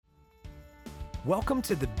Welcome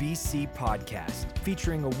to the BC Podcast,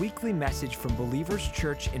 featuring a weekly message from Believers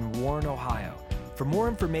Church in Warren, Ohio. For more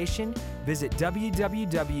information, visit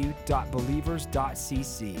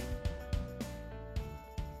www.believers.cc.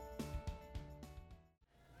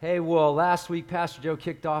 Hey, well, last week, Pastor Joe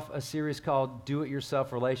kicked off a series called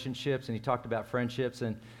Do-It-Yourself Relationships, and he talked about friendships,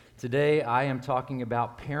 and today I am talking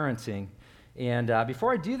about parenting. And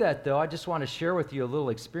before I do that, though, I just want to share with you a little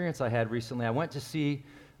experience I had recently. I went to see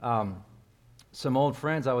some old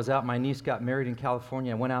friends. I was out, my niece got married in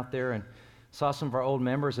California. I went out there and saw some of our old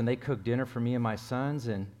members, and they cooked dinner for me and my sons,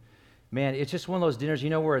 and man, it's just one of those dinners, you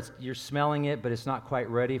know, where you're smelling it, but it's not quite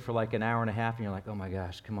ready for like an hour and a half, and you're like, oh my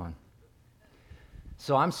gosh, come on.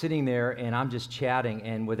 So I'm sitting there, and I'm just chatting,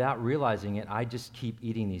 and without realizing it, I just keep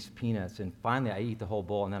eating these peanuts, and finally I eat the whole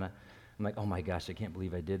bowl, and then I'm like, oh my gosh, I can't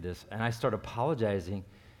believe I did this, and I start apologizing,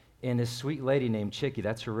 and this sweet lady named Chicky,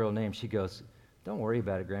 that's her real name, she goes, don't worry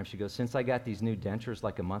about it, Graham. She goes, since I got these new dentures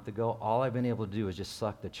like a month ago, all I've been able to do is just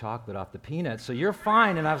suck the chocolate off the peanuts, so you're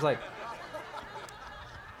fine. And I was like,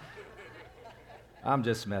 I'm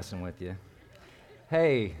just messing with you.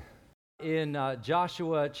 Hey, in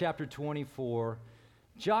Joshua chapter 24,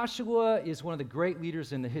 Joshua is one of the great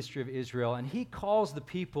leaders in the history of Israel, and he calls the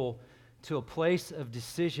people to a place of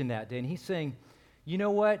decision that day. And he's saying, you know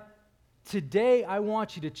what? Today I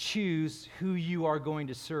want you to choose who you are going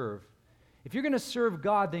to serve. If you're going to serve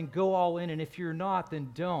God, then go all in, and if you're not, then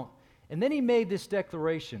don't. And then he made this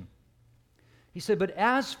declaration. He said, but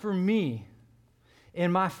as for me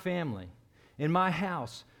and my family, in my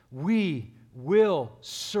house, we will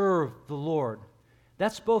serve the Lord.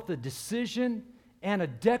 That's both a decision and a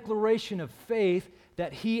declaration of faith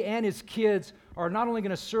that he and his kids are not only going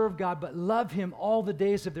to serve God, but love him all the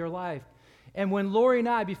days of their life. And when Lori and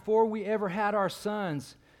I, before we ever had our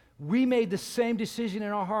sons, we made the same decision in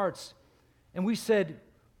our hearts. And we said,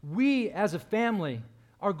 we as a family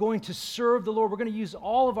are going to serve the Lord. We're going to use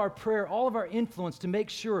all of our prayer, all of our influence to make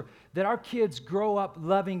sure that our kids grow up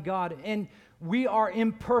loving God. And we are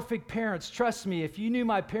imperfect parents. Trust me, if you knew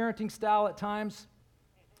my parenting style at times,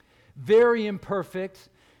 very imperfect.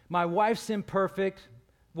 My wife's imperfect,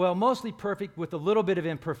 well, mostly perfect with a little bit of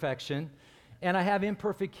imperfection. And I have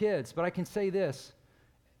imperfect kids. But I can say this,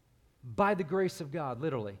 by the grace of God,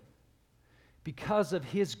 literally, because of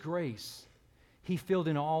his grace, he filled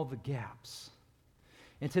in all the gaps.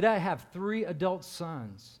 And today I have 3 adult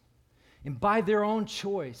sons. And by their own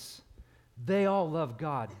choice, they all love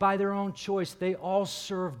God. By their own choice, they all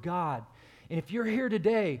serve God. And if you're here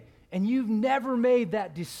today and you've never made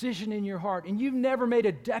that decision in your heart, and you've never made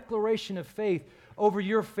a declaration of faith over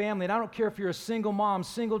your family, and I don't care if you're a single mom,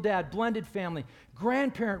 single dad, blended family,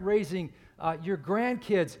 grandparent raising your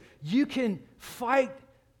grandkids, you can fight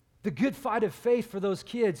the good fight of faith for those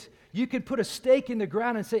kids. You can put a stake in the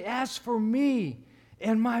ground and say, as for me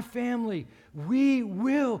and my family, we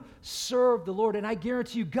will serve the Lord. And I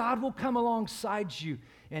guarantee you, God will come alongside you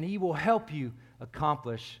and he will help you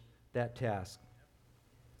accomplish that task.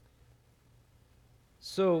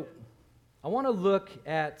 So I want to look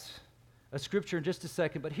at a scripture in just a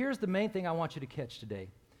second, but here's the main thing I want you to catch today.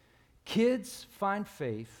 Kids find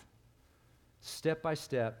faith step by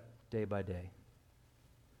step, day by day.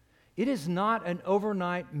 It is not an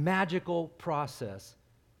overnight magical process.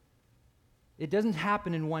 It doesn't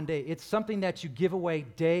happen in one day. It's something that you give away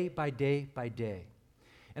day by day by day.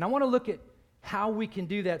 And I want to look at how we can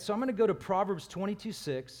do that. So I'm going to go to Proverbs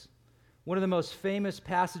 22:6, one of the most famous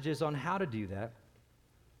passages on how to do that.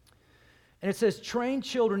 And it says, train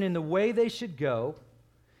children in the way they should go,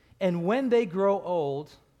 and when they grow old,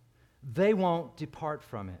 they won't depart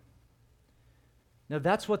from it. Now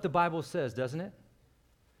that's what the Bible says, doesn't it?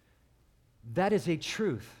 That is a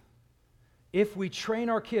truth. If we train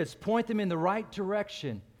our kids, point them in the right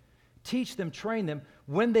direction, teach them, train them,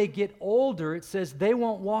 when they get older, it says they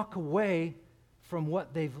won't walk away from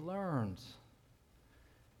what they've learned.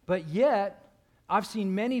 But yet, I've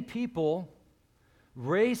seen many people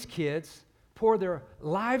raise kids, pour their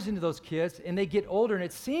lives into those kids, and they get older, and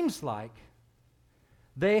it seems like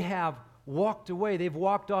they have walked away. They've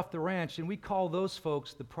walked off the ranch, and we call those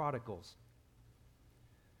folks the prodigals.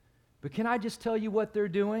 But can I just tell you what they're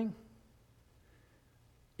doing?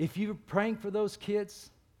 If you're praying for those kids,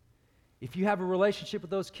 if you have a relationship with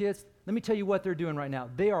those kids, let me tell you what they're doing right now.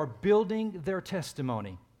 They are building their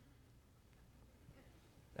testimony.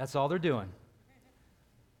 That's all they're doing.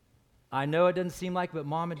 I know it doesn't seem like it, but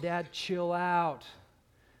mom and dad, chill out.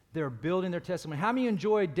 They're building their testimony. How many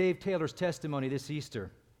enjoyed Dave Taylor's testimony this Easter?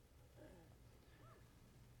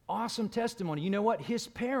 Awesome testimony. You know what? His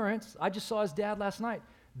parents, I just saw his dad last night,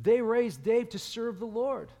 they raised Dave to serve the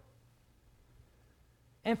Lord.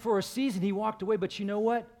 And for a season, he walked away, but you know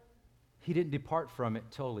what? He didn't depart from it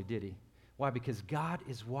totally, did he? Why? Because God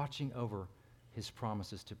is watching over his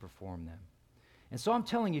promises to perform them. And so I'm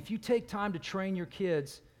telling you, if you take time to train your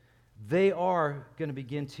kids, they are going to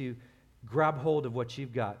begin to grab hold of what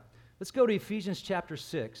you've got. Let's go to Ephesians chapter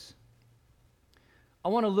 6. I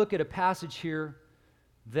want to look at a passage here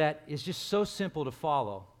that is just so simple to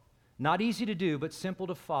follow. Not easy to do, but simple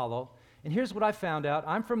to follow. And here's what I found out.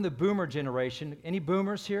 I'm from the boomer generation. Any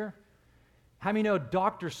boomers here? How many know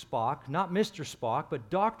Dr. Spock, not Mr. Spock, but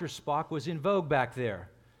Dr. Spock was in vogue back there,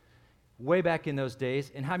 way back in those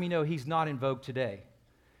days. And how many know he's not in vogue today?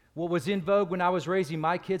 What was in vogue when I was raising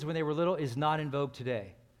my kids when they were little is not in vogue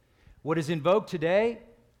today. What is in vogue today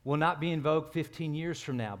will not be in vogue 15 years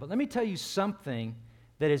from now. But let me tell you something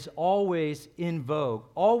that is always in vogue,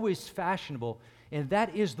 always fashionable, and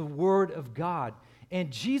that is the Word of God.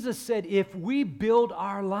 And Jesus said, if we build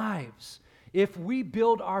our lives, if we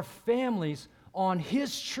build our families on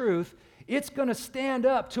His truth, it's going to stand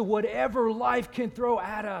up to whatever life can throw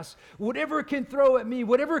at us, whatever it can throw at me,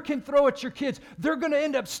 whatever it can throw at your kids. They're going to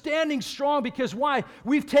end up standing strong because why?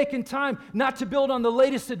 We've taken time not to build on the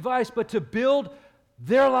latest advice, but to build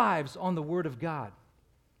their lives on the Word of God.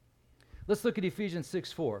 Let's look at Ephesians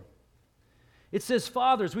 6:4. It says,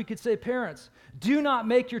 fathers, we could say parents, do not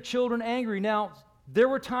make your children angry. Now, there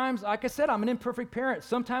were times, like I said, I'm an imperfect parent.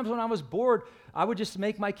 Sometimes when I was bored, I would just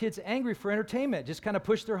make my kids angry for entertainment, just kind of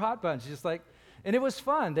push their hot buttons, just like, and it was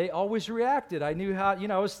fun. They always reacted. I knew how,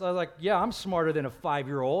 I was like, yeah, I'm smarter than a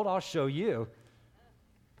 5-year-old. I'll show you.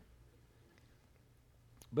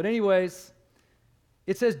 But anyways,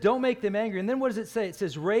 it says, don't make them angry. And then what does it say? It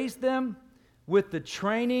says, raise them with the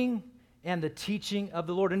training and the teaching of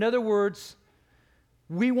the Lord. In other words,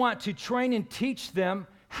 we want to train and teach them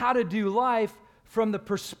how to do life from the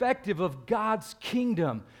perspective of God's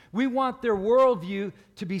kingdom. We want their worldview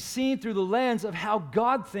to be seen through the lens of how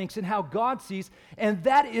God thinks and how God sees, and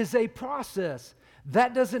that is a process.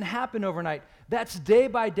 That doesn't happen overnight. That's day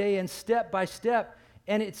by day and step by step,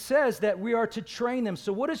 and it says that we are to train them.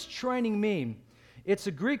 So what does training mean? It's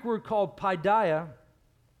a Greek word called paideia,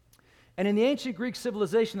 and in the ancient Greek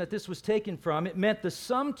civilization that this was taken from, it meant the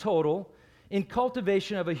sum total in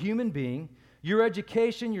cultivation of a human being. Your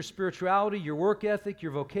education, your spirituality, your work ethic,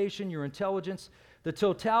 your vocation, your intelligence, the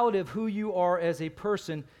totality of who you are as a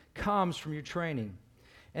person comes from your training.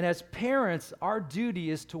 And as parents, our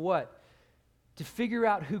duty is to what? To figure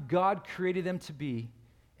out who God created them to be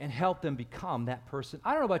and help them become that person.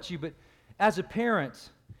 I don't know about you, but as a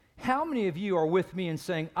parent, how many of you are with me in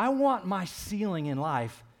saying, I want my ceiling in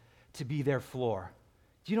life to be their floor?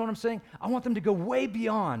 Do you know what I'm saying? I want them to go way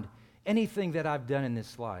beyond anything that I've done in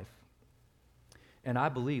this life. And I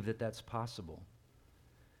believe that that's possible.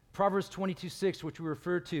 Proverbs 22:6, which we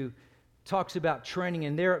refer to, talks about training,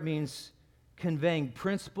 and there it means conveying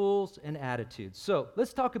principles and attitudes. So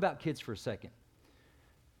let's talk about kids for a second.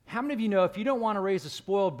 How many of you know if you don't want to raise a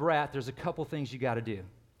spoiled brat, there's a couple things you got to do?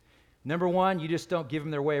 Number one, you just don't give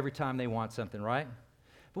them their way every time they want something, right?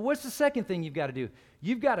 But what's the second thing you've got to do?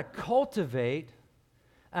 You've got to cultivate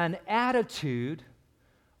an attitude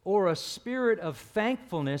or a spirit of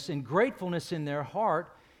thankfulness and gratefulness in their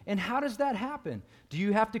heart. And how does that happen? Do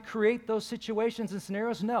you have to create those situations and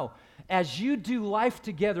scenarios? No. As you do life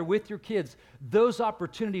together with your kids, those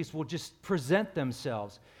opportunities will just present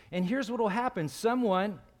themselves. And here's what will happen.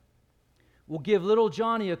 Someone will give little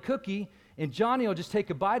Johnny a cookie, and Johnny will just take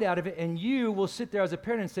a bite out of it, and you will sit there as a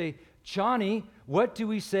parent and say, Johnny, what do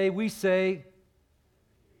we say? We say,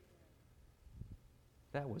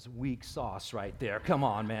 that was weak sauce right there. Come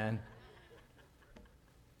on, man.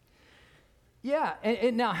 Yeah,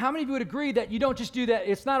 and now how many of you would agree that you don't just do that?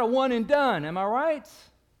 It's not a one and done, am I right?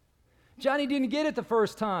 Johnny didn't get it the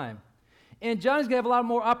first time. And Johnny's going to have a lot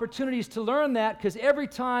more opportunities to learn that because every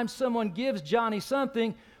time someone gives Johnny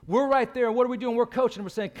something, we're right there. And what are we doing? We're coaching. We're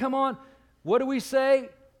saying, come on. What do we say?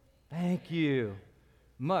 Thank you.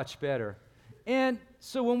 Much better. And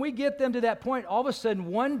so when we get them to that point, all of a sudden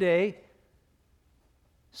one day,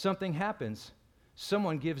 something happens.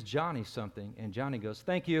 Someone gives Johnny something, and Johnny goes,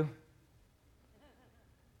 thank you.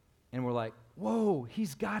 And we're like, whoa,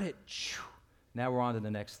 he's got it. Now we're on to the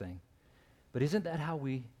next thing. But isn't that how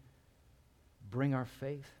we bring our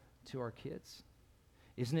faith to our kids?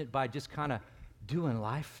 Isn't it by just kind of doing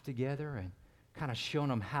life together and kind of showing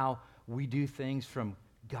them how we do things from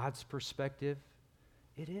God's perspective?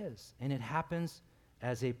 It is, and it happens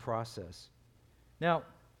as a process. Now,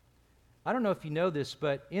 I don't know if you know this,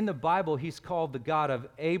 but in the Bible, he's called the God of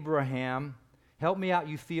Abraham. Help me out,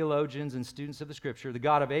 you theologians and students of the Scripture. The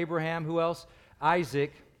God of Abraham, who else?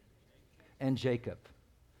 Isaac and Jacob.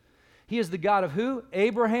 He is the God of who?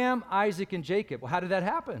 Abraham, Isaac, and Jacob. Well, how did that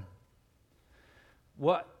happen?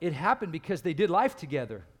 Well, it happened because they did life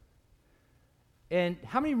together. And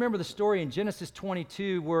how many remember the story in Genesis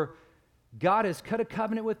 22 where God has cut a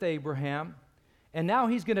covenant with Abraham, and now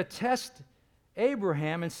he's going to test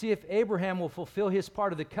Abraham and see if Abraham will fulfill his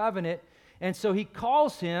part of the covenant. And so he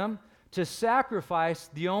calls him to sacrifice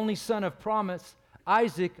the only son of promise,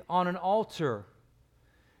 Isaac, on an altar.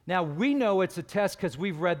 Now, we know it's a test because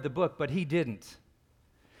we've read the book, but he didn't.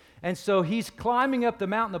 And so he's climbing up the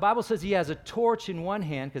mountain. The Bible says he has a torch in one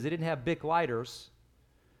hand because they didn't have Bic lighters.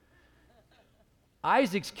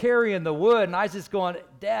 Isaac's carrying the wood, and Isaac's going,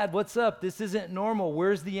 Dad, what's up? This isn't normal.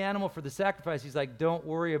 Where's the animal for the sacrifice? He's like, don't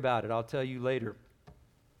worry about it. I'll tell you later.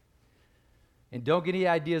 And don't get any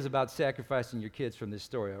ideas about sacrificing your kids from this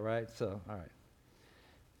story, all right? So, all right.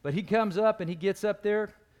 But he comes up, and he gets up there,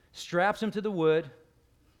 straps him to the wood,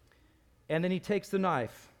 and then he takes the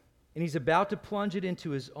knife, and he's about to plunge it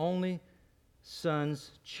into his only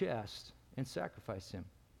son's chest and sacrifice him.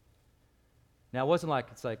 Now, it wasn't like,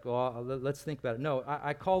 it's like, well, let's think about it. No,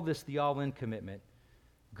 I call this the all-in commitment.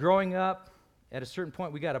 Growing up, at a certain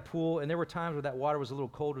point, we got a pool, and there were times where that water was a little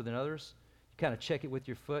colder than others. You kind of check it with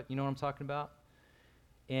your foot. You know what I'm talking about?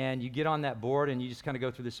 And you get on that board, and you just kind of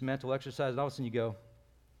go through this mental exercise, and all of a sudden you go,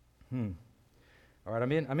 all right,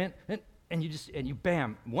 I'm in, and you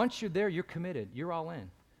bam. Once you're there, you're committed. You're all in.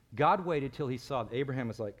 God waited till he saw that Abraham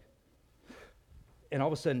was like, and all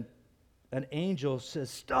of a sudden, an angel says,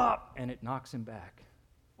 stop, and it knocks him back.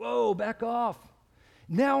 Whoa, back off.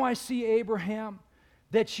 Now I see, Abraham,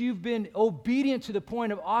 that you've been obedient to the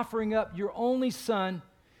point of offering up your only son,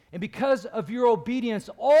 and because of your obedience,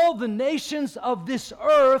 all the nations of this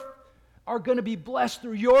earth are going to be blessed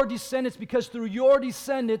through your descendants, because through your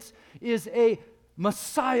descendants is a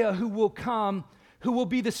Messiah who will come, who will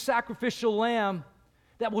be the sacrificial lamb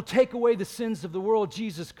that will take away the sins of the world,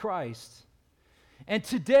 Jesus Christ. And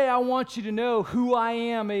today I want you to know who I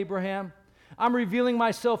am, Abraham. I'm revealing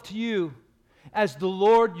myself to you as the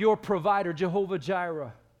Lord, your provider, Jehovah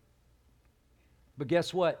Jireh. But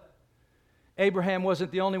guess what? Abraham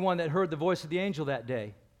wasn't the only one that heard the voice of the angel that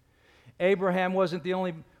day. Abraham wasn't the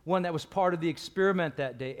only one that was part of the experiment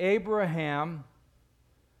that day. Abraham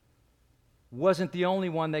wasn't the only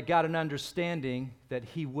one that got an understanding that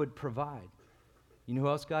he would provide. You know who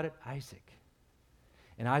else got it? Isaac.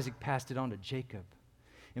 And Isaac passed it on to Jacob.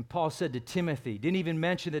 And Paul said to Timothy, didn't even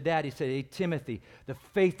mention the dad, he said, hey, Timothy, the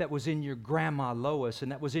faith that was in your grandma Lois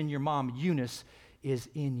and that was in your mom Eunice is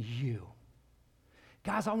in you.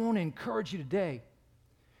 Guys, I want to encourage you today.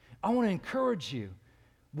 I want to encourage you.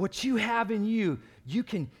 What you have in you, you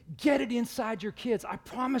can get it inside your kids. I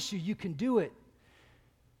promise you, you can do it.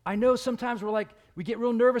 I know sometimes we get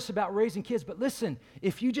real nervous about raising kids, but listen,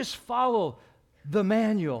 if you just follow the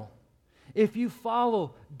manual, if you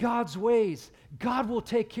follow God's ways, God will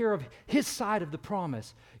take care of his side of the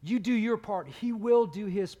promise. You do your part, he will do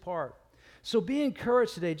his part. So be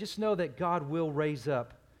encouraged today. Just know that God will raise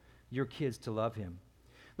up your kids to love him.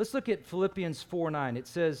 Let's look at Philippians 4:9. It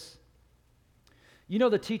says, you know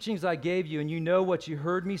the teachings I gave you, and you know what you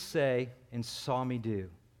heard me say and saw me do.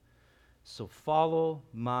 So follow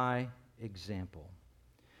my example.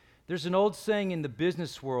 There's an old saying in the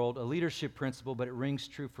business world, a leadership principle, but it rings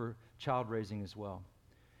true for child raising as well.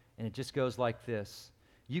 And it just goes like this.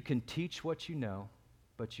 You can teach what you know,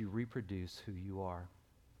 but you reproduce who you are.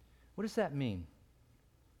 What does that mean?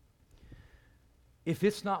 If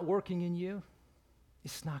it's not working in you,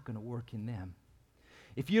 it's not going to work in them.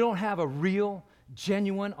 If you don't have a real,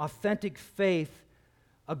 genuine, authentic faith,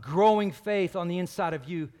 a growing faith on the inside of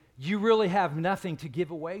you, you really have nothing to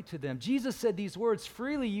give away to them. Jesus said these words,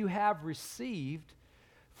 freely you have received,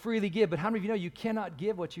 freely give. But how many of you know you cannot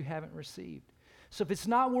give what you haven't received? So if it's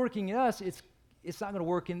not working in us, it's not going to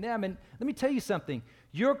work in them. And let me tell you something.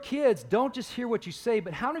 Your kids don't just hear what you say,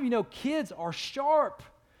 but how many of you know kids are sharp?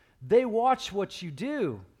 They watch what you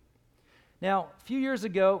do. Now, a few years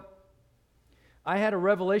ago, I had a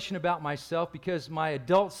revelation about myself because my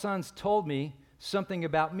adult sons told me something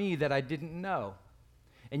about me that I didn't know.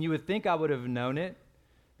 And you would think I would have known it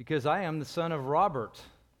because I am the son of Robert.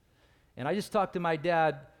 And I just talked to my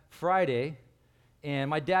dad Friday, and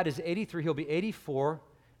my dad is 83, he'll be 84.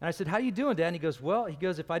 And I said, how you doing, Dad? And he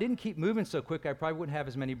goes, if I didn't keep moving so quick, I probably wouldn't have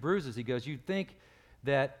as many bruises. He goes, you'd think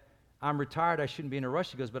that I'm retired, I shouldn't be in a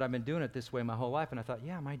rush. He goes, but I've been doing it this way my whole life. And I thought,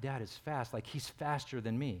 yeah, my dad is fast. Like, he's faster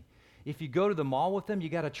than me. If you go to the mall with him, you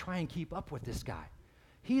got to try and keep up with this guy.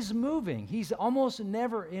 He's moving. He's almost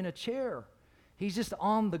never in a chair. He's just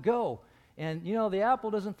on the go. And, you know, the apple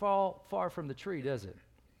doesn't fall far from the tree, does it?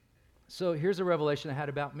 So here's a revelation I had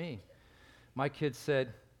about me. My kids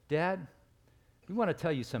said, Dad, we want to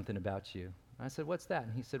tell you something about you. I said, what's that?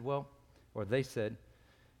 And he said, they said,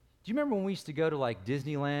 do you remember when we used to go to like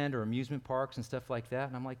Disneyland or amusement parks and stuff like that?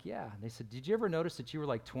 And I'm like, yeah. And they said, did you ever notice that you were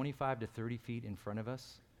like 25 to 30 feet in front of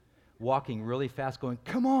us, walking really fast, going,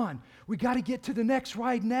 come on, we got to get to the next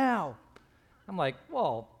ride now. I'm like,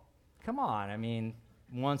 well, come on. I mean,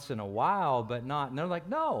 once in a while, but not. And they're like,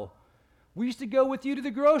 no. We used to go with you to the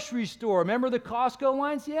grocery store. Remember the Costco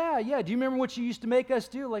lines? Yeah. Do you remember what you used to make us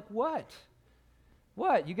do? Like, what?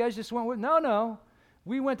 What? You guys just went with? No.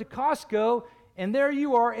 We went to Costco, and there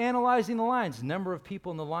you are analyzing the lines. Number of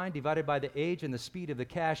people in the line divided by the age and the speed of the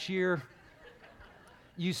cashier.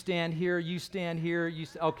 You stand here,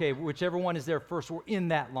 okay, whichever one is there first, we're in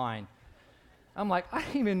that line. I'm like, I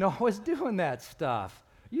didn't even know I was doing that stuff.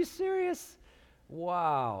 You serious?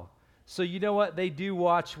 Wow. So you know what? They do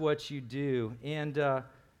watch what you do. And,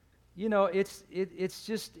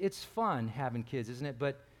 it's fun having kids, isn't it?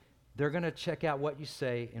 But they're going to check out what you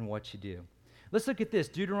say and what you do. Let's look at this,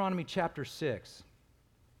 Deuteronomy chapter 6.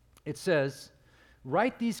 It says,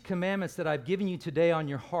 write these commandments that I've given you today on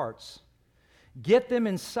your hearts. Get them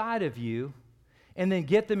inside of you, and then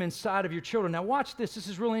get them inside of your children. Now watch this. This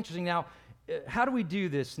is really interesting. Now, how do we do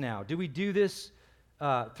this now? Do we do this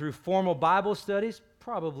through formal Bible studies?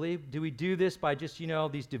 Probably. Do we do this by just,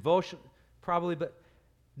 these devotion? Probably, but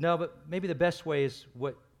maybe the best way is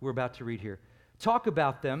what we're about to read here. Talk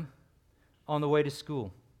about them on the way to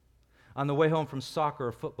school, on the way home from soccer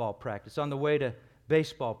or football practice, on the way to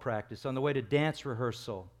baseball practice, on the way to dance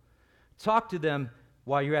rehearsal. Talk to them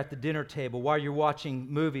while you're at the dinner table, while you're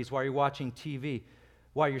watching movies, while you're watching TV,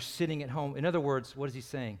 while you're sitting at home. In other words, what is he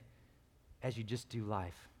saying? As you just do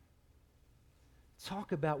life.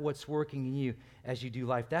 Talk about what's working in you as you do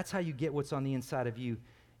life. That's how you get what's on the inside of you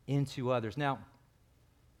into others. Now,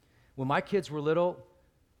 when my kids were little,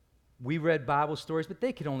 we read Bible stories, but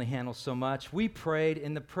they could only handle so much. We prayed,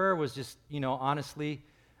 and the prayer was just, honestly,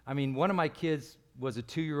 one of my kids was a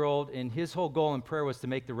 2-year-old, and his whole goal in prayer was to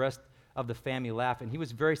make the rest of the family laugh, and he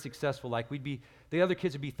was very successful. Like, the other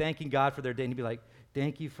kids would be thanking God for their day, and he'd be like,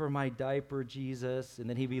 thank you for my diaper, Jesus, and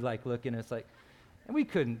then he'd be like looking, and it's like, and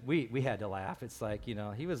we had to laugh. It's like,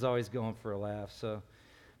 he was always going for a laugh, so.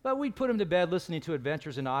 But we'd put him to bed listening to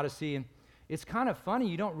Adventures in Odyssey, and it's kind of funny.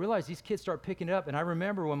 You don't realize these kids start picking it up. And I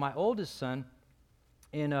remember when my oldest son,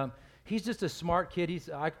 and he's just a smart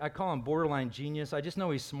kid. I call him borderline genius. I just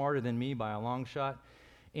know he's smarter than me by a long shot.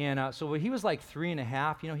 And so when he was like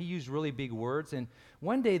 3.5, he used really big words. And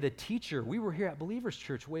one day the teacher, we were here at Believers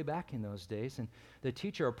Church way back in those days, and the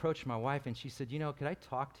teacher approached my wife and she said, could I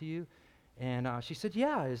talk to you? And she said,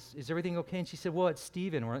 yeah, is everything okay? And she said, well, it's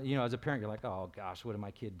Stephen. Or, as a parent, you're like, oh gosh, what did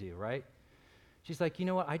my kid do, right? She's like, you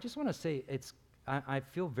know what, I just want to say I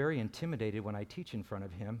feel very intimidated when I teach in front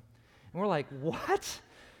of him. And we're like, what?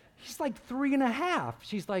 He's like 3.5.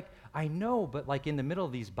 She's like, I know, but like in the middle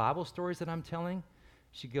of these Bible stories that I'm telling,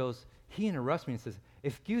 she goes, he interrupts me and says,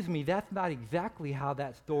 excuse me, that's not exactly how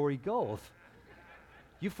that story goes.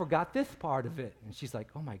 You forgot this part of it. And she's like,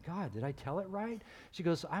 oh my God, did I tell it right? She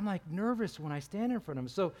goes, I'm like nervous when I stand in front of him.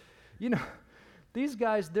 So, these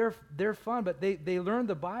guys, they're fun, but they learn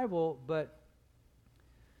the Bible, but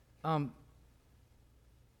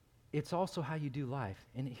it's also how you do life.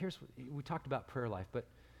 And we talked about prayer life, but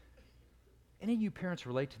any of you parents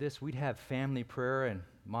relate to this? We'd have family prayer and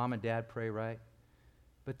mom and dad pray, right?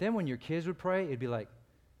 But then when your kids would pray, it'd be like,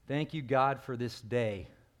 thank you, God, for this day.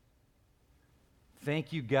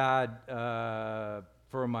 Thank you, God,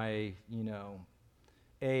 for my,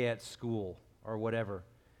 A at school or whatever.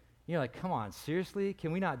 You're like, come on, seriously?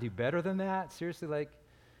 Can we not do better than that? Seriously,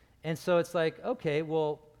 and so it's like, okay,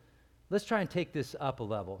 well, let's try and take this up a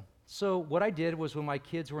level. So what I did was when my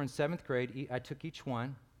kids were in 7th grade, I took each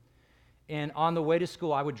one, and on the way to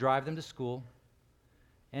school, I would drive them to school,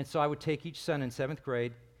 and so I would take each son in 7th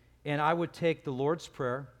grade, and I would take the Lord's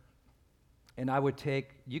Prayer, and I would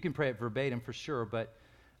you can pray it verbatim for sure, but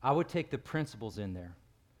I would take the principles in there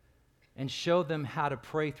and show them how to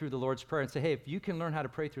pray through the Lord's Prayer and say, hey, if you can learn how to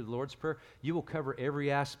pray through the Lord's Prayer, you will cover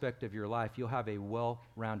every aspect of your life. You'll have a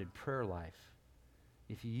well-rounded prayer life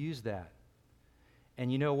if you use that.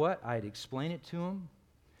 And you know what? I'd explain it to them.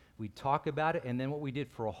 We'd talk about it, and then what we did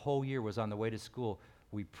for a whole year was on the way to school,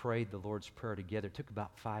 we prayed the Lord's Prayer together. It took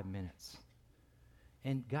about 5 minutes.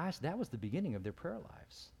 And guys, that was the beginning of their prayer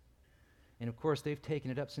lives. And of course, they've taken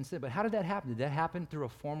it up since then. But how did that happen? Did that happen through a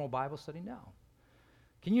formal Bible study? No.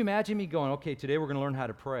 Can you imagine me going, okay, today we're going to learn how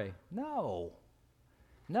to pray? No,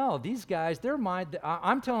 these guys, their mind,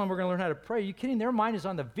 I'm telling them we're going to learn how to pray. Are you kidding? Their mind is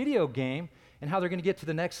on the video game and how they're going to get to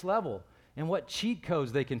the next level and what cheat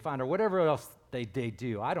codes they can find or whatever else they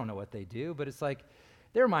do. I don't know what they do, but it's like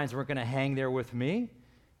Their minds weren't going to hang there with me.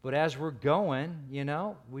 But as we're going,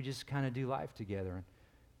 we just kind of do life together. And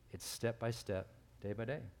it's step by step, day by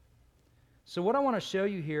day. So what I want to show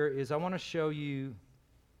you here is I want to show you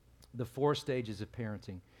the 4 stages of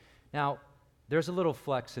parenting. Now, there's a little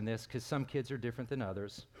flex in this because some kids are different than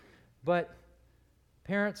others. But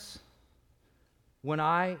parents, when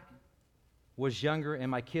I was younger and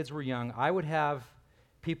my kids were young, I would have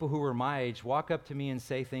people who were my age walk up to me and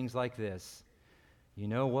say things like this. You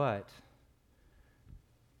know what?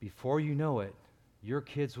 Before you know it, your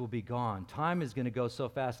kids will be gone. Time is going to go so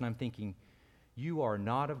fast. And I'm thinking, you are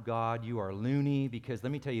not of God. You are loony. Because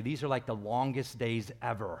let me tell you, these are like the longest days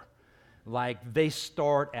ever. Like they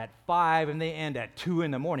start at 5 and they end at 2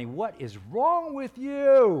 in the morning. What is wrong with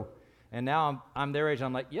you? And now I'm their age.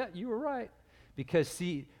 I'm like, yeah, you were right. Because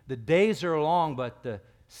see, the days are long, but the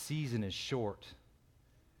season is short.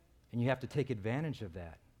 And you have to take advantage of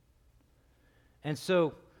that. And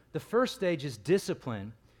so the first stage is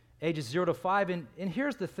discipline, ages 0 to 5. And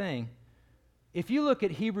here's the thing. If you look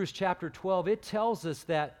at Hebrews chapter 12, it tells us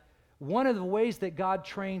that one of the ways that God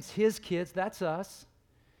trains his kids, that's us,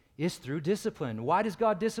 is through discipline. Why does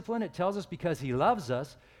God discipline? It tells us because he loves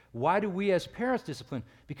us. Why do we as parents discipline?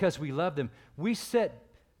 Because we love them. We set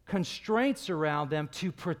constraints around them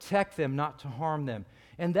to protect them, not to harm them.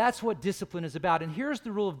 And that's what discipline is about. And here's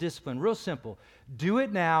the rule of discipline, real simple. Do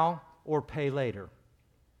it now or pay later.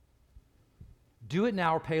 Do it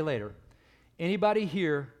now or pay later. Anybody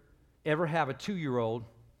here ever have a 2-year-old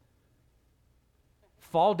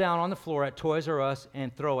fall down on the floor at Toys R Us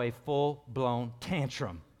and throw a full-blown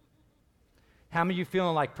tantrum? How many of you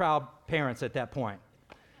feeling like proud parents at that point?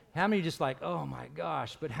 How many just like, oh my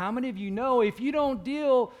gosh? But how many of you know if you don't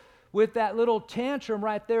deal with that little tantrum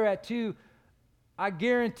right there at 2, I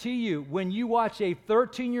guarantee you, when you watch a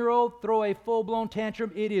 13-year-old throw a full-blown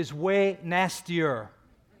tantrum, it is way nastier.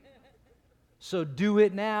 So do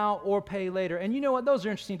it now or pay later. And you know what? Those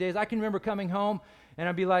are interesting days. I can remember coming home, and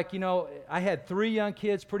I'd be like, I had 3 young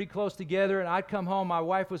kids pretty close together, and I'd come home. My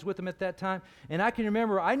wife was with them at that time. And I can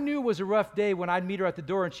remember, I knew it was a rough day when I'd meet her at the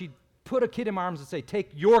door, and she'd put a kid in my arms and say,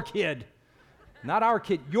 take your kid. Not our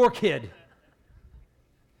kid, your kid.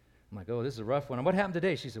 I'm like, oh, this is a rough one. And what happened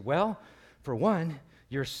today? She said, well, for one,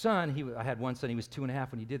 your son, I had one son, he was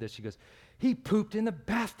 2.5 when he did this. She goes, he pooped in the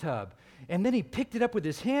bathtub. And then he picked it up with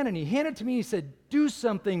his hand and he handed it to me and he said, do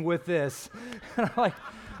something with this. And I'm like,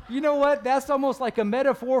 you know what? That's almost like a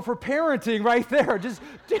metaphor for parenting right there. Just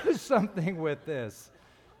do something with this.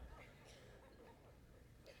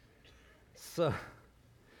 So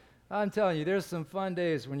I'm telling you, there's some fun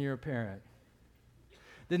days when you're a parent.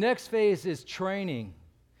 The next phase is training.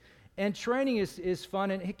 And training is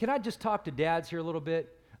fun. And can I just talk to dads here a little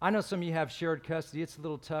bit? I know some of you have shared custody. It's a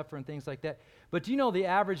little tougher and things like that. But do you know the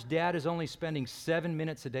average dad is only spending 7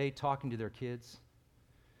 minutes a day talking to their kids?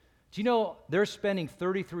 Do you know they're spending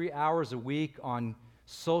 33 hours a week on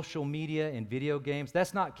social media and video games?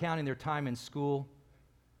 That's not counting their time in school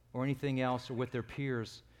or anything else or with their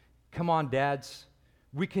peers. Come on, dads.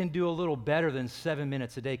 We can do a little better than 7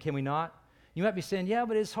 minutes a day, can we not? You might be saying, yeah,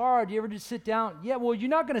 but it's hard. You ever just sit down? Yeah, well, you're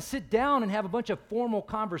not going to sit down and have a bunch of formal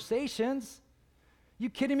conversations. You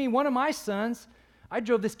kidding me? One of my sons, I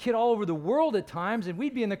drove this kid all over the world at times, and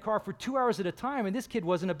we'd be in the car for 2 hours at a time, and this kid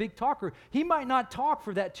wasn't a big talker. He might not talk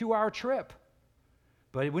for that 2-hour trip,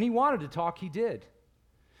 but when he wanted to talk, he did.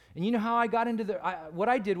 And you know how I got into what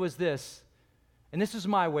I did was this, and this is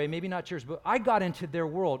my way, maybe not yours, but I got into their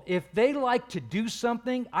world. If they like to do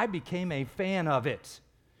something, I became a fan of it.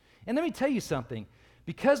 And let me tell you something.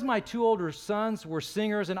 Because my 2 older sons were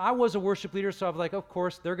singers, and I was a worship leader, so I was like, of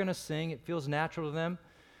course, they're going to sing. It feels natural to them.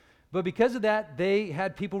 But because of that, they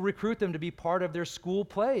had people recruit them to be part of their school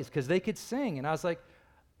plays because they could sing. And I was like,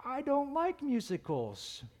 I don't like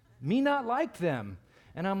musicals. Me not like them.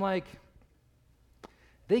 And I'm like,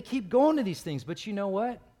 they keep going to these things. But you know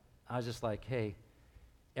what? I was just like, hey,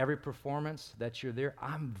 every performance that you're there,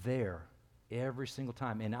 I'm there every single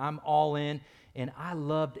time. And I'm all in. And I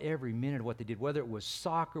loved every minute of what they did, whether it was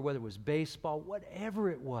soccer, whether it was baseball, whatever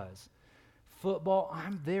it was. Football,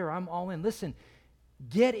 I'm there. I'm all in. Listen,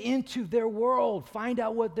 get into their world. Find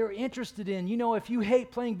out what they're interested in. You know, if you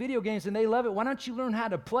hate playing video games and they love it, why don't you learn how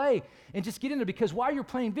to play and just get into it? Because while you're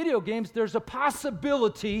playing video games, there's a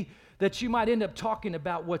possibility that you might end up talking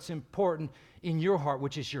about what's important in your heart,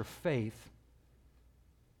 which is your faith,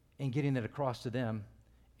 and getting it across to them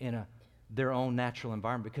in their own natural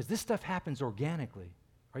environment, because this stuff happens organically.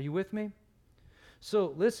 Are you with me?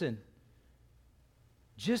 So listen,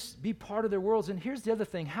 just be part of their worlds. And here's the other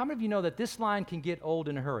thing. How many of you know that this line can get old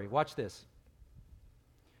in a hurry? Watch this.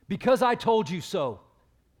 Because I told you so.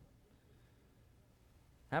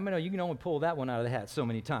 How many know you can only pull that one out of the hat so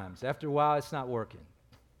many times? After a while, it's not working.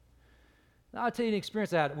 Now, I'll tell you an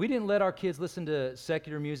experience I had. We didn't let our kids listen to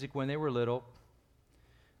secular music when they were little.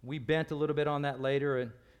 We bent a little bit on that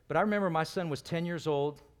later. But I remember my son was 10 years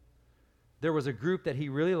old. There was a group that he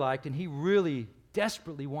really liked, and he really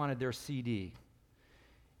desperately wanted their CD.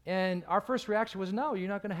 And our first reaction was, no, you're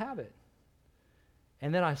not going to have it.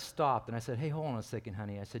 And then I stopped, and I said, hey, hold on a second,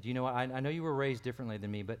 honey. I said, you know what, I know you were raised differently than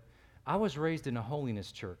me, but I was raised in a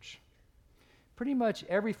holiness church. Pretty much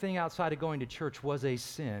everything outside of going to church was a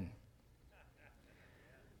sin.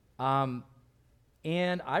 And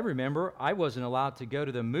I remember I wasn't allowed to go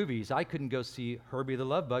to the movies. I couldn't go see Herbie the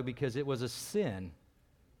Love Bug because it was a sin.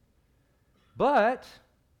 But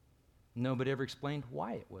nobody ever explained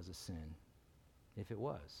why it was a sin, if it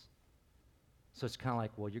was. So it's kind of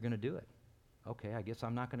like, well, you're going to do it. Okay, I guess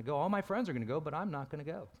I'm not going to go. All my friends are going to go, but I'm not going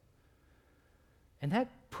to go. And that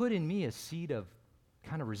put in me a seed of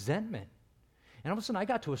kind of resentment. And all of a sudden, I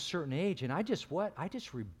got to a certain age, and I just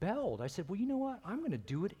rebelled. I said, well, you know what? I'm going to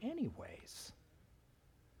do it anyways.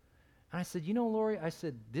 And I said, you know, Lori, I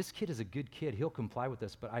said, this kid is a good kid. He'll comply with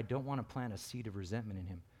us, but I don't want to plant a seed of resentment in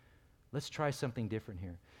him. Let's try something different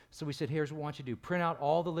here. So we said, here's what I want you to do. Print out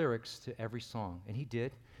all the lyrics to every song. And he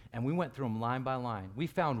did. And we went through them line by line. We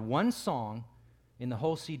found one song in the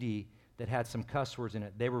whole CD that had some cuss words in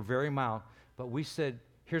it. They were very mild. But we said,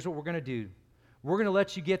 here's what we're going to do. We're going to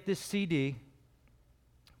let you get this CD,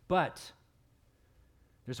 but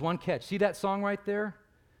there's one catch. See that song right there?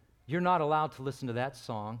 You're not allowed to listen to that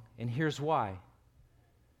song, and here's why.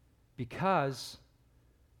 Because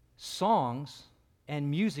songs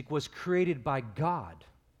and music was created by God,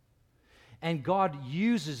 and God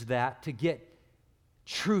uses that to get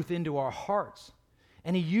truth into our hearts.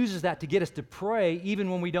 And he uses that to get us to pray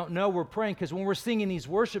even when we don't know we're praying, because when we're singing these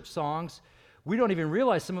worship songs, we don't even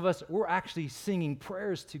realize, some of us, we're actually singing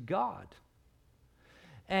prayers to God.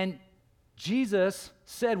 And Jesus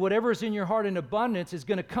said, whatever is in your heart in abundance is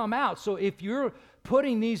going to come out. So if you're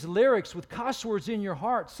putting these lyrics with cuss words in your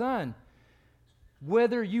heart, son,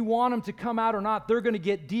 whether you want them to come out or not, they're going to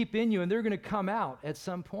get deep in you, and they're going to come out at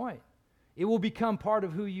some point. It will become part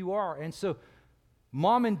of who you are. And so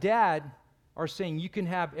mom and dad are saying you can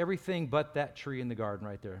have everything but that tree in the garden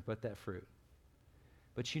right there, but that fruit.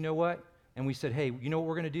 But you know what? And we said, hey, you know what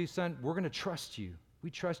we're going to do, son? We're going to trust you. We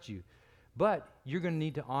trust you. But you're going to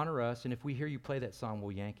need to honor us, and if we hear you play that song,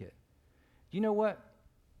 we'll yank it. You know what?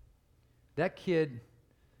 That kid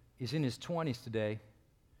is in his 20s today,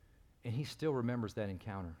 and he still remembers that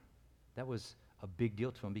encounter. That was a big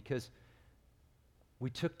deal to him, because we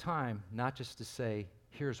took time not just to say,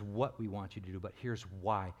 here's what we want you to do, but here's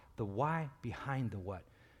why. The why behind the what.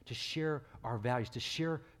 To share our values, to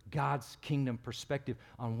share God's kingdom perspective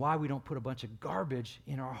on why we don't put a bunch of garbage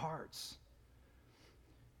in our hearts.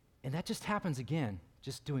 And that just happens again,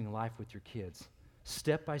 just doing life with your kids,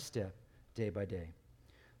 step by step, day by day.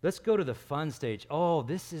 Let's go to the fun stage. Oh,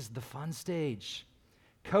 this is the fun stage.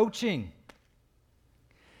 Coaching.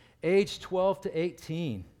 Age 12 to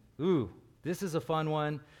 18. Ooh, this is a fun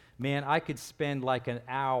one. Man, I could spend like an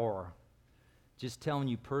hour just telling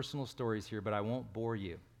you personal stories here, but I won't bore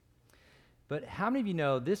you. But how many of you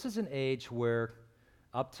know this is an age where,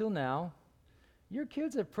 up till now, your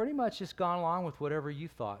kids have pretty much just gone along with whatever you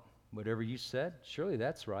thought. Whatever you said, surely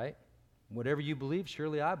that's right. Whatever you believe,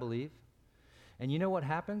 surely I believe. And you know what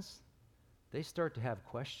happens? They start to have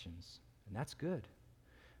questions, and that's good.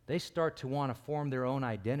 They start to want to form their own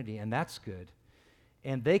identity, and that's good.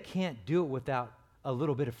 And they can't do it without a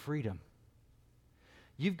little bit of freedom.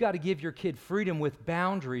 You've got to give your kid freedom with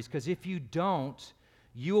boundaries, because if you don't,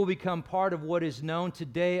 you will become part of what is known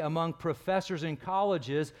today among professors in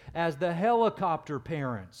colleges as the helicopter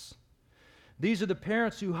parents. These are the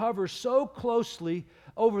parents who hover so closely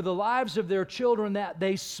over the lives of their children that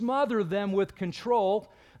they smother them with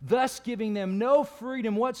control, thus giving them no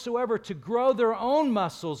freedom whatsoever to grow their own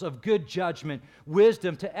muscles of good judgment,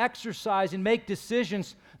 wisdom, to exercise and make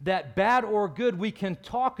decisions that, bad or good, we can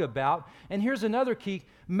talk about. And here's another key.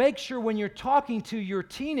 Make sure when you're talking to your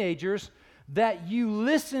teenagers that you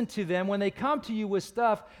listen to them when they come to you with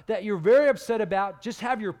stuff that you're very upset about. Just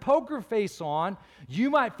have your poker face on. You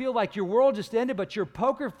might feel like your world just ended, but your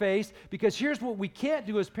poker face, because here's what we can't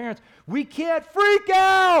do as parents. We can't freak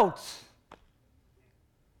out.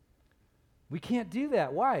 We can't do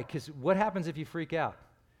that. Why? Because what happens if you freak out?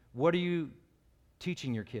 What are you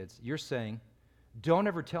teaching your kids? You're saying, don't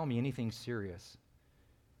ever tell me anything serious,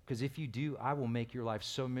 because if you do, I will make your life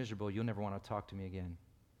so miserable you'll never want to talk to me again.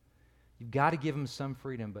 You've got to give them some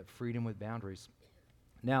freedom, but freedom with boundaries.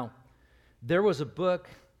 Now, there was a book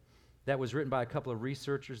that was written by a couple of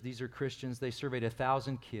researchers. These are Christians. They surveyed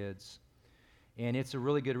 1,000 kids, and it's a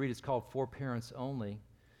really good read. It's called For Parents Only.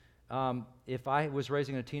 If I was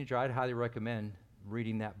raising a teenager, I'd highly recommend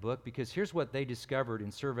reading that book, because here's what they discovered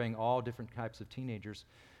in surveying all different types of teenagers.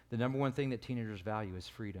 The number one thing that teenagers value is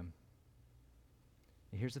freedom.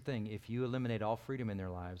 And here's the thing, if you eliminate all freedom in their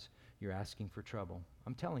lives, you're asking for trouble.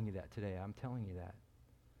 I'm telling you that today. I'm telling you that.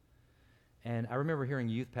 And I remember hearing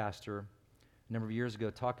a youth pastor a number of years ago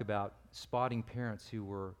talk about spotting parents who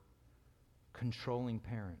were controlling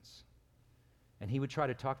parents. And he would try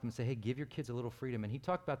to talk to them and say, hey, give your kids a little freedom. And he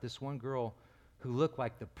talked about this one girl who looked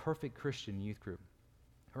like the perfect Christian youth group.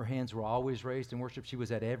 Her hands were always raised in worship. She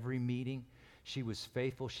was at every meeting. She was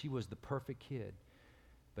faithful. She was the perfect kid,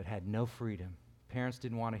 but had no freedom. Parents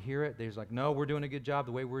didn't want to hear it. They was like, no, we're doing a good job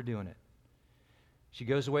the way we're doing it. She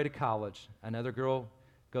goes away to college. Another girl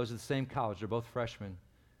goes to the same college. They're both freshmen.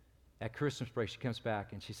 At Christmas break, she comes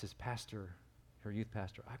back and she says, Pastor, her youth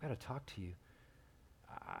pastor, I've got to talk to you.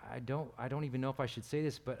 I don't even know if I should say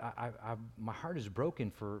this, but my heart is broken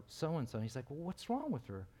for so-and-so. And he's like, well, what's wrong with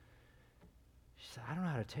her? She said, I don't know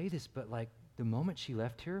how to tell you this, but like the moment she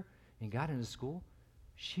left here and got into school,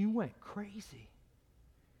 she went crazy.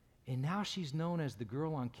 And now she's known as the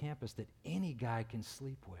girl on campus that any guy can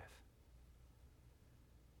sleep with.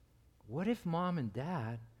 What if mom and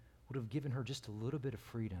dad would have given her just a little bit of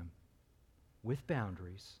freedom with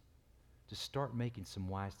boundaries to start making some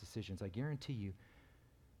wise decisions? I guarantee you,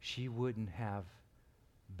 she wouldn't have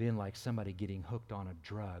been like somebody getting hooked on a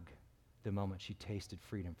drug the moment she tasted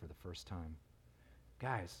freedom for the first time.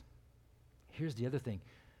 Guys, here's the other thing.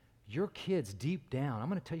 Your kids deep down, I'm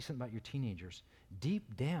going to tell you something about your teenagers.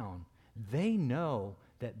 Deep down, they know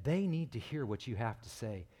that they need to hear what you have to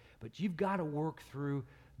say. But you've got to work through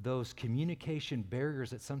those communication barriers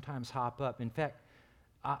that sometimes hop up. In fact,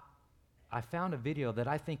 I found a video that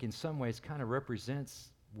I think in some ways kind of represents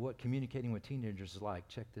what communicating with teenagers is like.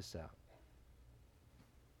 Check this out.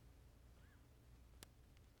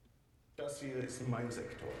 Das hier ist mein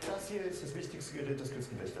Sektor. Das hier ist das wichtigste Gerät des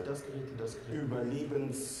Küstenwächters. Das Gerät und das Gerät.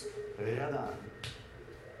 Überlebensradar.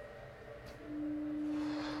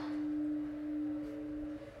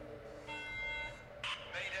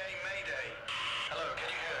 Mayday, mayday. Hello, can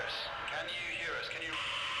you hear us? Can you hear us? Can you...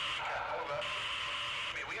 Over.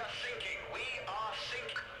 We are sinking. We are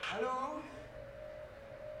sinking. Hello?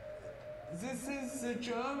 This is the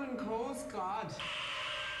German Coast Guard.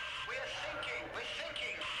 We are sinking. We're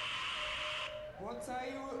sinking. What are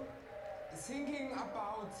you thinking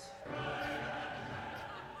about?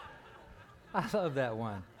 I love that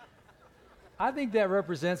one. I think that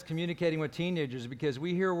represents communicating with teenagers, because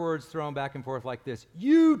we hear words thrown back and forth like this.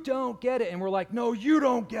 You don't get it. And we're like, no, you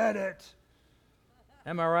don't get it.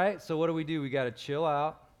 Am I right? So what do? We got to chill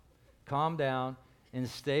out, calm down, and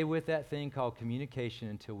stay with that thing called communication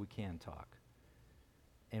until we can talk.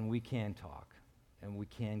 And we can talk. And we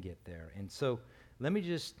can get there. And so let me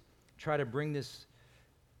just try to bring this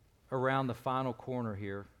around the final corner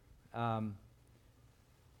here.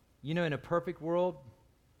 In a perfect world,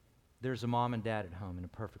 there's a mom and dad at home in a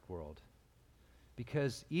perfect world.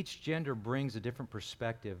 Because each gender brings a different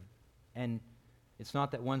perspective. And it's not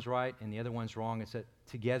that one's right and the other one's wrong. It's that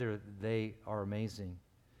together they are amazing.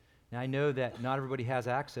 Now, I know that not everybody has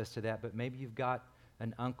access to that, but maybe you've got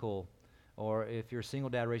an uncle, or if you're a single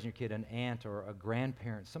dad raising your kid, an aunt or a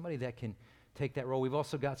grandparent, somebody that can take that role. We've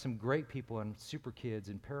also got some great people in Super Kids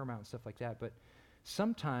and Paramount and stuff like that. But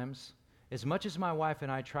sometimes, as much as my wife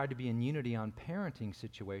and I tried to be in unity on parenting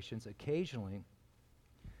situations, occasionally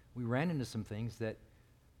we ran into some things that,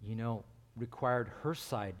 required her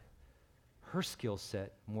side, her skill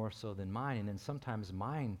set more so than mine. And then sometimes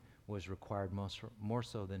mine was required more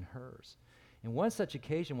so than hers. And one such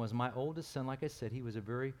occasion was my oldest son. Like I said, he was a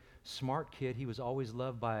very smart kid. He was always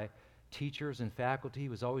loved by teachers and faculty. He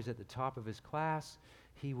was always at the top of his class.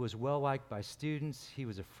 He was well-liked by students. He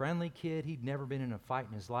was a friendly kid. He'd never been in a fight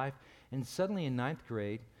in his life. And suddenly in 9th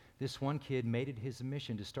grade, this one kid made it his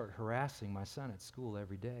mission to start harassing my son at school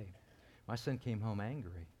every day. My son came home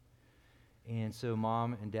angry. And so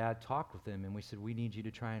mom and dad talked with him, and we said, we need you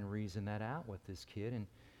to try and reason that out with this kid. And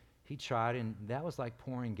he tried, and that was like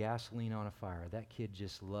pouring gasoline on a fire. That kid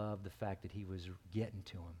just loved the fact that he was getting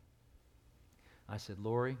to him. I said,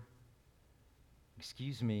 Lori,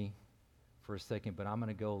 excuse me for a second, but I'm going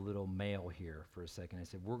to go a little male here for a second. I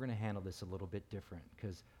said, we're going to handle this a little bit different,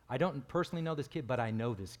 because I don't personally know this kid, but I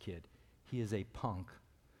know this kid. He is a punk,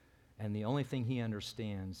 and the only thing he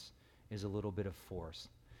understands is a little bit of force.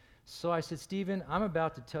 So I said, Stephen, I'm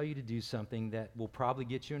about to tell you to do something that will probably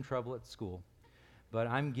get you in trouble at school, but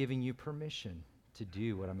I'm giving you permission to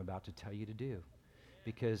do what I'm about to tell you to do.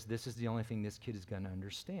 because this is the only thing this kid is going to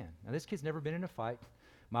understand. Now, this kid's never been in a fight.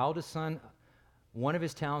 My oldest son, one of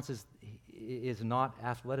his talents is not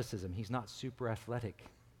athleticism. He's not super athletic,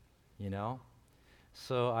 you know?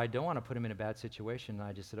 So I don't want to put him in a bad situation. And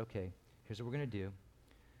I just said, okay, here's what we're going to do.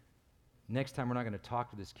 Next time, we're not going to talk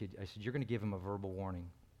to this kid. I said, you're going to give him a verbal warning.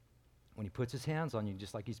 When he puts his hands on you,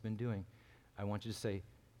 just like he's been doing, I want you to say,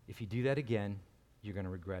 if you do that again, you're going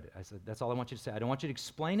to regret it. I said, that's all I want you to say. I don't want you to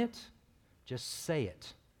explain it. Just say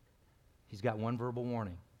it. He's got one verbal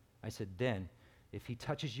warning. I said, then, if he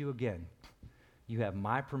touches you again, you have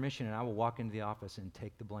my permission, and I will walk into the office and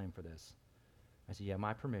take the blame for this. I said, you have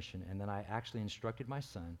my permission. And then I actually instructed my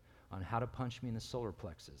son on how to punch me in the solar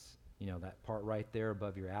plexus. You know, that part right there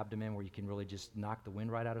above your abdomen where you can really just knock the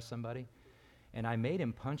wind right out of somebody. And I made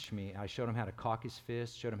him punch me. I showed him how to cock his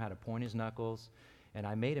fist, showed him how to point his knuckles, and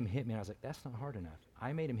I made him hit me. And I was like, that's not hard enough.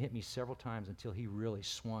 I made him hit me several times until he really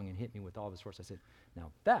swung and hit me with all of his force. I said, now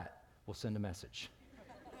that will send a message.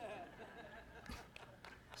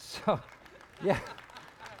 So, yeah.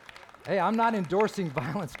 Hey, I'm not endorsing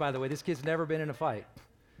violence, by the way. This kid's never been in a fight.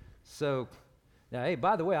 So, now, hey,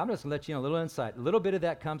 by the way, I'm just going to let you know a little insight. A little bit of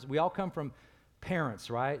that comes, we all come from parents,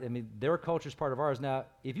 right? I mean, their culture is part of ours. Now,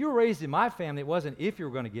 if you were raised in my family, it wasn't if you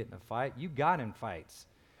were going to get in a fight. You got in fights.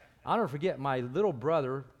 I'll never forget my little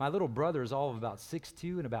brother. My little brother is all of about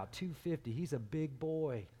 6'2" and about 250. He's a big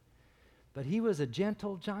boy. But he was a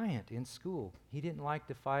gentle giant in school. He didn't like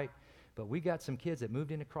to fight. But we got some kids that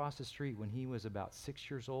moved in across the street when he was about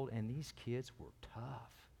 6 years old, and these kids were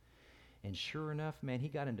tough. And sure enough, man, he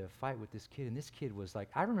got into a fight with this kid, and this kid was like,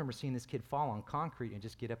 I remember seeing this kid fall on concrete and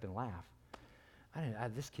just get up and laugh.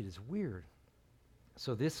 This kid is weird.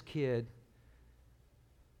 So this kid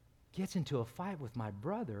gets into a fight with my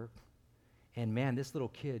brother, and man, this little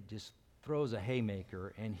kid just throws a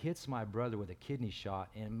haymaker and hits my brother with a kidney shot,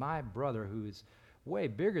 and my brother, who is way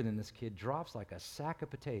bigger than this kid, drops like a sack of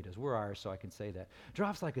potatoes. We're Irish, so I can say that.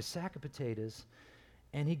 Drops like a sack of potatoes,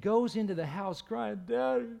 and he goes into the house crying,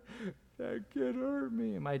 Daddy, that kid hurt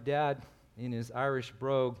me. And my dad, in his Irish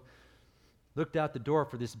brogue, looked out the door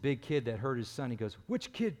for this big kid that hurt his son. He goes,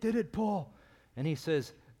 which kid did it, Paul? And he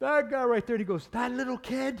says, that guy right there. And he goes, that little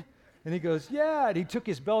kid? And he goes, yeah. And he took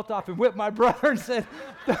his belt off and whipped my brother and said,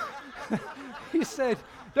 he said,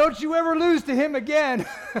 don't you ever lose to him again.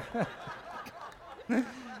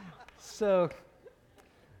 So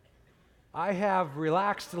I have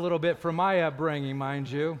relaxed a little bit from my upbringing, mind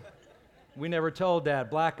you. We never told Dad,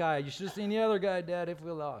 black eye, you should have seen the other guy, Dad, if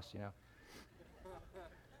we lost, you know.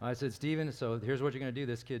 I said, Stephen, so here's what you're going to do.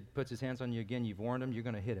 This kid puts his hands on you again. You've warned him. You're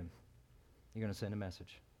going to hit him. You're going to send a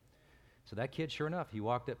message. So that kid, sure enough, he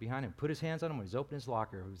walked up behind him, put his hands on him when he's opened his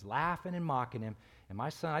locker. He was laughing and mocking him. And my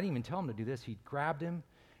son, I didn't even tell him to do this. He grabbed him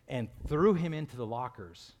and threw him into the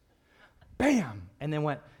lockers. Bam! And then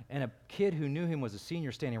went, and a kid who knew him was a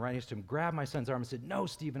senior standing right next to him, grabbed my son's arm and said, no,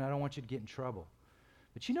 Stephen, I don't want you to get in trouble.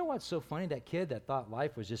 But you know what's so funny? That kid that thought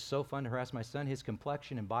life was just so fun to harass my son, his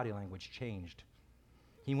complexion and body language changed.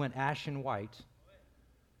 He went ashen white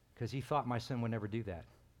because he thought my son would never do that.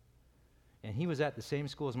 And he was at the same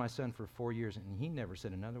school as my son for 4 years, and he never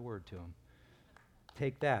said another word to him.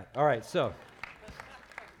 Take that. All right, so.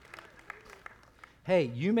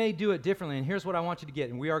 Hey, you may do it differently, and here's what I want you to get,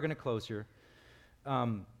 and we are going to close here.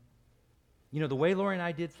 You know, the way Lori and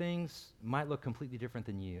I did things might look completely different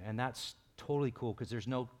than you, and that's totally cool because there's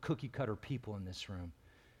no cookie-cutter people in this room.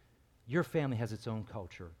 Your family has its own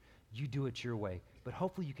culture. You do it your way, but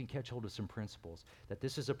hopefully you can catch hold of some principles, that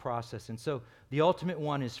this is a process. And so the ultimate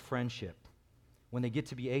one is friendship. When they get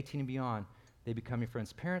to be 18 and beyond, they become your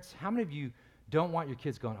friends. Parents, how many of you don't want your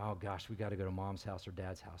kids going, oh gosh, we got to go to mom's house or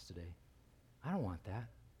dad's house today? I don't want that.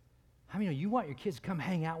 How many of you want your kids to come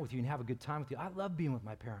hang out with you and have a good time with you? I love being with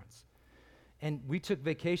my parents. And we took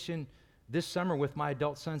vacation this summer with my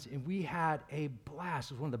adult sons, and we had a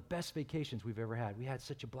blast. It was one of the best vacations we've ever had. We had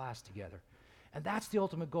such a blast together. And that's the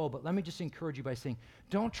ultimate goal. But let me just encourage you by saying,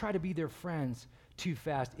 don't try to be their friends too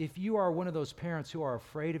fast. If you are one of those parents who are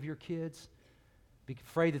afraid of your kids,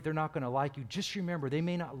 afraid that they're not going to like you, just remember, they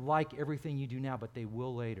may not like everything you do now, but they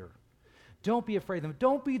will later. Don't be afraid of them.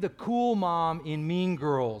 Don't be the cool mom in Mean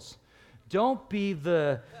Girls. Don't be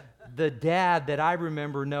the dad that I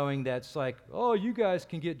remember knowing that's like, oh, you guys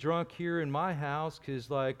can get drunk here in my house because,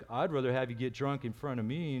 like, I'd rather have you get drunk in front of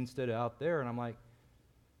me instead of out there. And I'm like,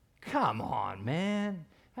 come on, man.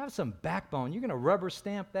 Have some backbone. You're going to rubber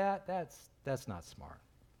stamp that? That's not smart.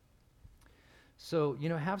 So, you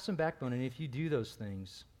know, have some backbone. And if you do those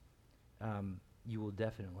things, you will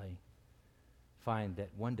definitely find that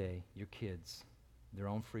one day your kids, their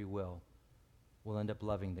own free will end up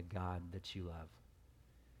loving the God that you love.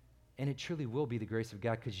 And it truly will be the grace of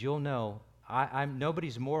God, because you'll know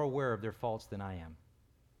nobody's more aware of their faults than I am.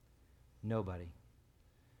 Nobody.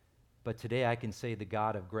 But today I can say the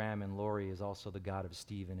God of Graham and Lori is also the God of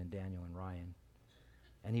Stephen and Daniel and Ryan.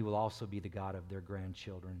 And he will also be the God of their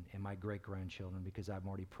grandchildren and my great-grandchildren, because I'm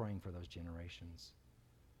already praying for those generations.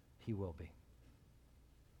 He will be.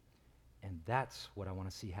 And that's what I want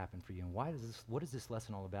to see happen for you. And what is this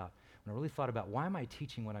lesson all about? When I really thought about why am I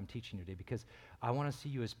teaching what I'm teaching today, because I want to see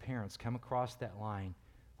you as parents come across that line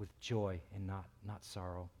with joy and not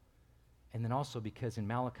sorrow. And then also because in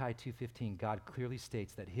Malachi 2:15, God clearly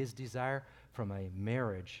states that his desire from a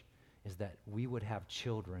marriage is that we would have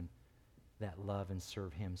children that love and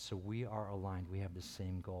serve him. So we are aligned. We have the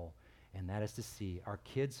same goal, and that is to see our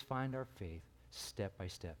kids find our faith step by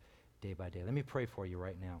step, day by day. Let me pray for you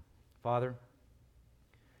right now. Father,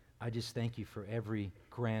 I just thank you for every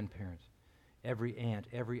grandparent, every aunt,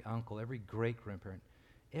 every uncle, every great-grandparent,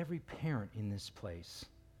 every parent in this place.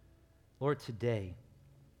 Lord, today,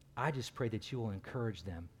 I just pray that you will encourage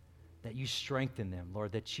them, that you strengthen them,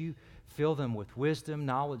 Lord, that you fill them with wisdom,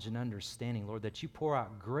 knowledge, and understanding, Lord, that you pour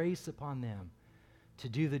out grace upon them to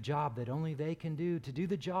do the job that only they can do, to do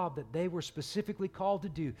the job that they were specifically called to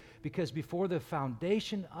do, because before the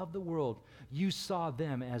foundation of the world, you saw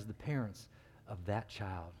them as the parents of that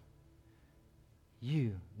child.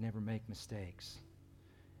 You never make mistakes.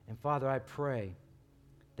 And Father, I pray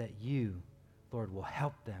that you, Lord, will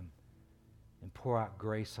help them and pour out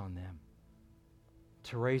grace on them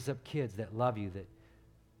to raise up kids that love you,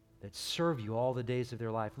 that serve you all the days of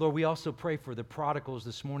their life. Lord, we also pray for the prodigals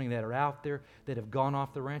this morning that are out there that have gone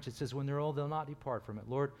off the ranch. It says when they're old, they'll not depart from it.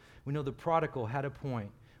 Lord, we know the prodigal had a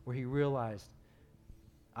point where he realized,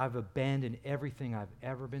 I've abandoned everything I've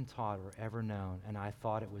ever been taught or ever known, and I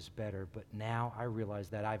thought it was better, but now I realize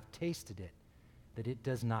that I've tasted it, that it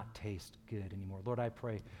does not taste good anymore. Lord, I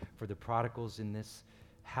pray for the prodigals in this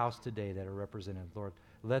house today that are represented. Lord,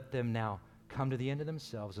 let them now come to the end of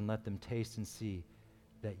themselves and let them taste and see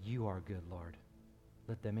that you are good, Lord.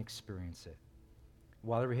 Let them experience it.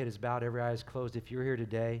 While every head is bowed, every eye is closed, if you're here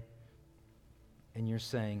today and you're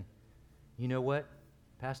saying, you know what,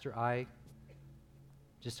 Pastor,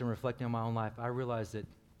 just in reflecting on my own life, I realize that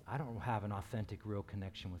I don't have an authentic, real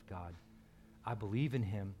connection with God. I believe in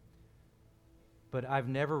him, but I've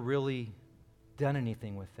never really done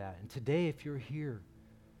anything with that. And today, if you're here,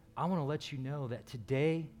 I want to let you know that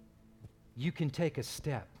today you can take a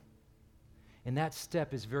step. And that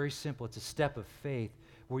step is very simple. It's a step of faith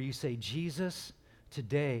where you say, Jesus,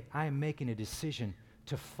 today I am making a decision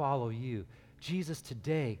to follow you. Jesus,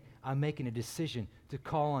 today I'm making a decision to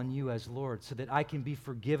call on you as Lord so that I can be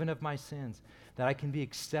forgiven of my sins, that I can be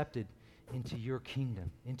accepted into your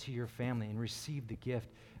kingdom, into your family, and receive the gift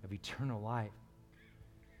of eternal life.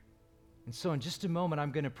 And so in just a moment,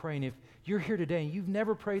 I'm going to pray. And if you're here today and you've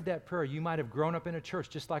never prayed that prayer, you might have grown up in a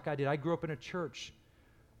church just like I did. I grew up in a church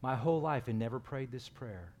my whole life and never prayed this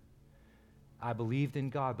prayer. I believed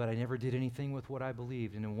in God, but I never did anything with what I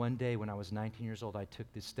believed. And then one day when I was 19 years old, I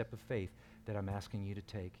took this step of faith that I'm asking you to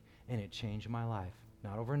take. And it changed my life.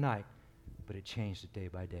 Not overnight, but it changed it day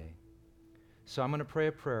by day. So I'm going to pray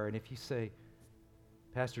a prayer. And if you say,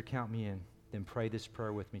 Pastor, count me in, then pray this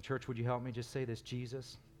prayer with me. Church, would you help me? Just say this.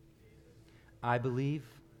 Jesus, I believe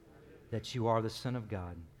that you are the Son of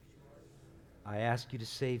God. I ask you to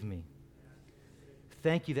save me.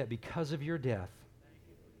 Thank you that because of your death,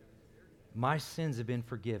 my sins have been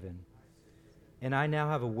forgiven, and I now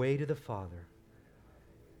have a way to the Father.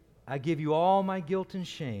 I give you all my guilt and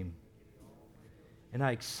shame, and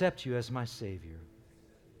I accept you as my Savior.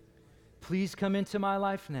 Please come into my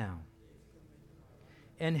life now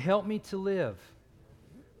and help me to live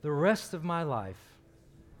the rest of my life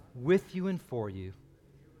with you and for you.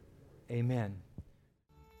 Amen.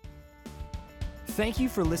 Thank you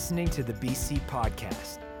for listening to the BC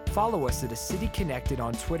Podcast. Follow us at A City Connected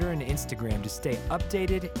on Twitter and Instagram to stay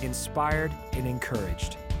updated, inspired, and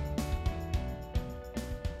encouraged.